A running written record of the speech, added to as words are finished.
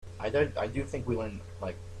I do think we learn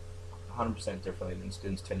like 100% differently than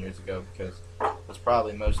students 10 years ago because it's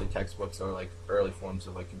probably mostly textbooks or like early forms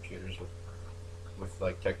of like computers with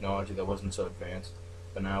like technology that wasn't so advanced.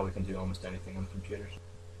 But now we can do almost anything on computers.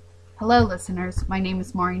 Hello, listeners. My name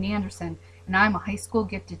is Maureen Anderson, and I'm a high school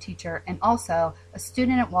gifted teacher and also a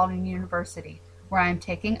student at Walden University, where I am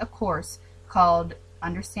taking a course called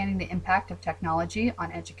Understanding the Impact of Technology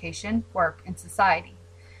on Education, Work, and Society.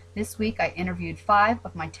 This week, I interviewed 5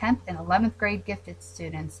 of my 10th and 11th grade gifted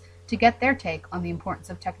students to get their take on the importance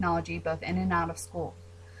of technology both in and out of school.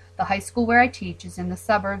 The high school where I teach is in the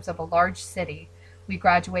suburbs of a large city. We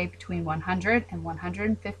graduate between 100 and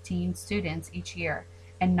 115 students each year,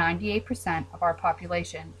 and 98% of our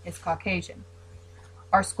population is Caucasian.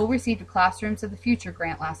 Our school received a Classrooms of the Future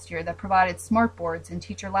grant last year that provided smart boards and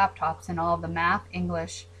teacher laptops in all of the math,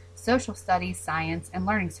 English, social studies, science, and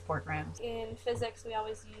learning support rooms. In physics, we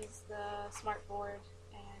always use the smart board,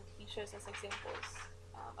 and he shows us examples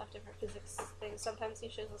of different physics things. Sometimes he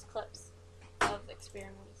shows us clips of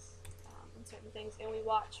experiments and certain things, and we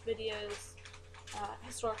watch videos,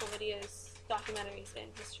 historical videos, documentaries in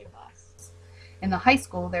history class. In the high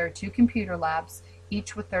school, there are 2 computer labs,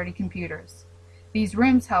 each with 30 computers. These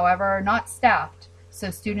rooms, however, are not staffed,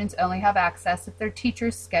 so students only have access if their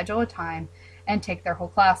teachers schedule a time and take their whole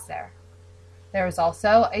class there. There is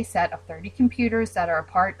also a set of 30 computers that are a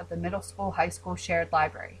part of the middle school-high school shared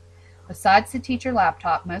library. Besides the teacher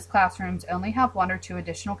laptop, most classrooms only have 1 or 2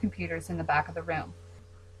 additional computers in the back of the room.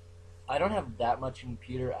 I don't have that much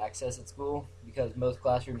computer access at school because most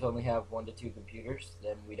classrooms only have 1 to 2 computers,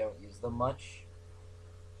 and we don't use them much.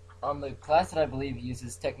 The class that I believe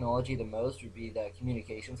uses technology the most would be the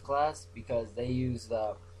communications class because they use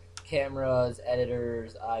cameras,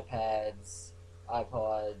 editors, iPads,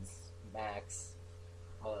 iPods, Macs,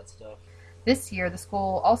 all that stuff. This year, the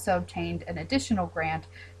school also obtained an additional grant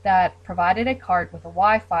that provided a cart with a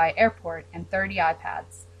Wi-Fi airport and 30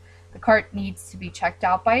 iPads. The cart needs to be checked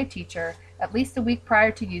out by a teacher at least a week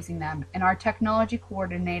prior to using them, and our technology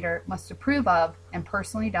coordinator must approve of and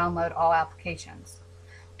personally download all applications.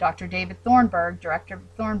 Dr. David Thornburg, director of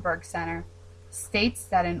the Thornburg Center, states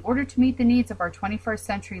that in order to meet the needs of our 21st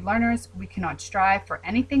century learners, we cannot strive for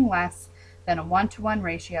anything less than a 1-to-1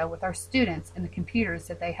 ratio with our students and the computers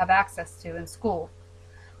that they have access to in school.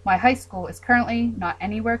 My high school is currently not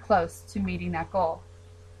anywhere close to meeting that goal.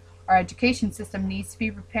 Our education system needs to be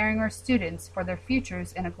preparing our students for their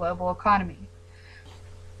futures in a global economy.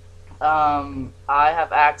 I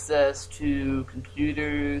have access to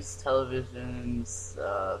computers, televisions,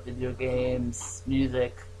 video games,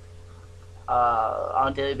 music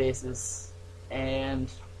on a daily basis,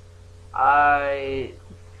 and I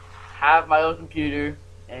have my own computer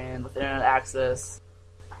and with internet access,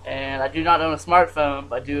 and I do not own a smartphone,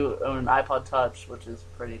 but I do own an iPod Touch, which is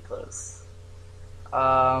pretty close.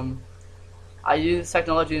 I use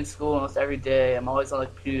technology in school almost every day. I'm always on the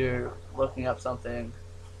computer looking up something.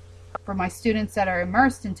 For my students that are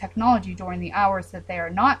immersed in technology during the hours that they are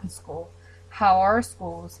not in school, how are our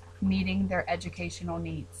schools meeting their educational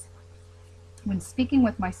needs? When speaking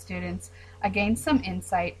with my students, I gained some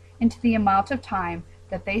insight into the amount of time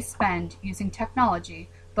that they spend using technology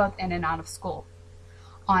both in and out of school.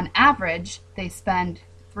 On average, they spend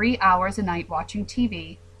 3 hours a night watching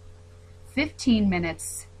TV, 15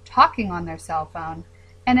 minutes talking on their cell phone,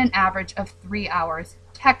 and an average of 3 hours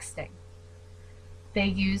texting. They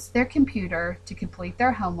use their computer to complete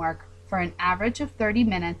their homework for an average of 30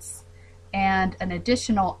 minutes and an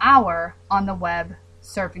additional hour on the web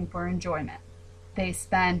surfing for enjoyment. They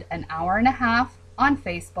spend an hour and a half on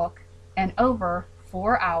Facebook and over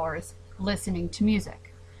 4 hours listening to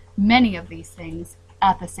music, many of these things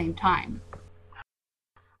at the same time.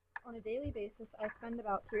 On a daily basis, I spend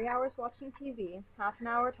about 3 hours watching TV, half an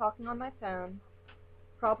hour talking on my phone,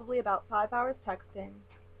 probably about 5 hours texting,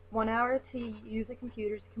 1 hour to use a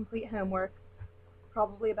computer to complete homework,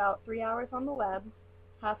 probably about 3 hours on the web,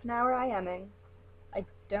 half an hour IMing. I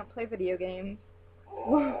don't play video games.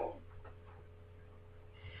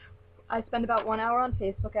 I spend about 1 hour on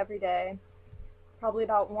Facebook every day, probably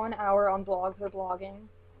about 1 hour on blogs or blogging,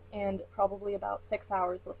 and probably about 6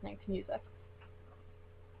 hours listening to music.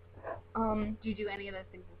 Do you do any of those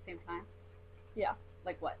things at the same time? Yeah.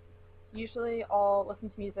 Like what? Usually I'll listen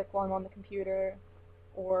to music while I'm on the computer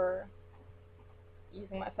or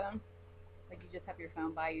using my phone. Like you just have your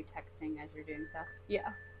phone by you texting as you're doing stuff?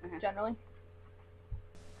 Yeah, generally.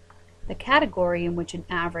 The category in which an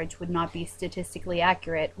average would not be statistically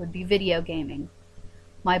accurate would be video gaming.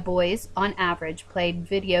 My boys, on average, played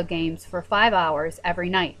video games for 5 hours every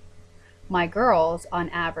night. My girls, on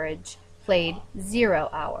average, played 0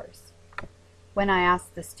 hours. When I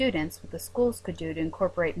asked the students what the schools could do to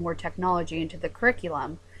incorporate more technology into the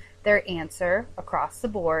curriculum, their answer, across the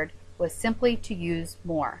board, was simply to use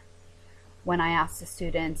more. When I asked the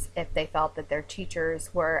students if they felt that their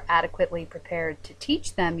teachers were adequately prepared to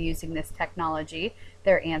teach them using this technology,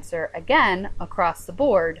 their answer, again, across the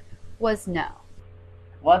board, was no.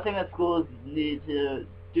 One thing that schools need to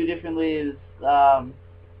do differently is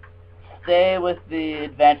stay with the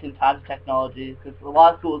advancing times of technology, because a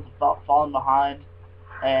lot of schools have fallen behind,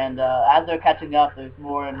 and as they're catching up, there's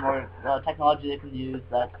more and more technology they can use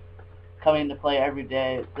that's coming into play every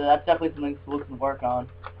day. So that's definitely something schools can work on.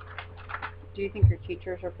 Do you think your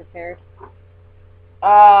teachers are prepared?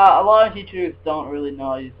 A lot of teachers don't really know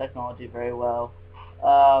how to use technology very well.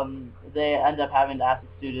 They end up having to ask the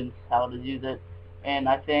students how to use it, and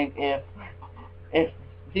I think if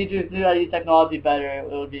teachers knew how to use technology better, it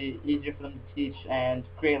would be easier for them to teach and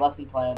create lesson plans.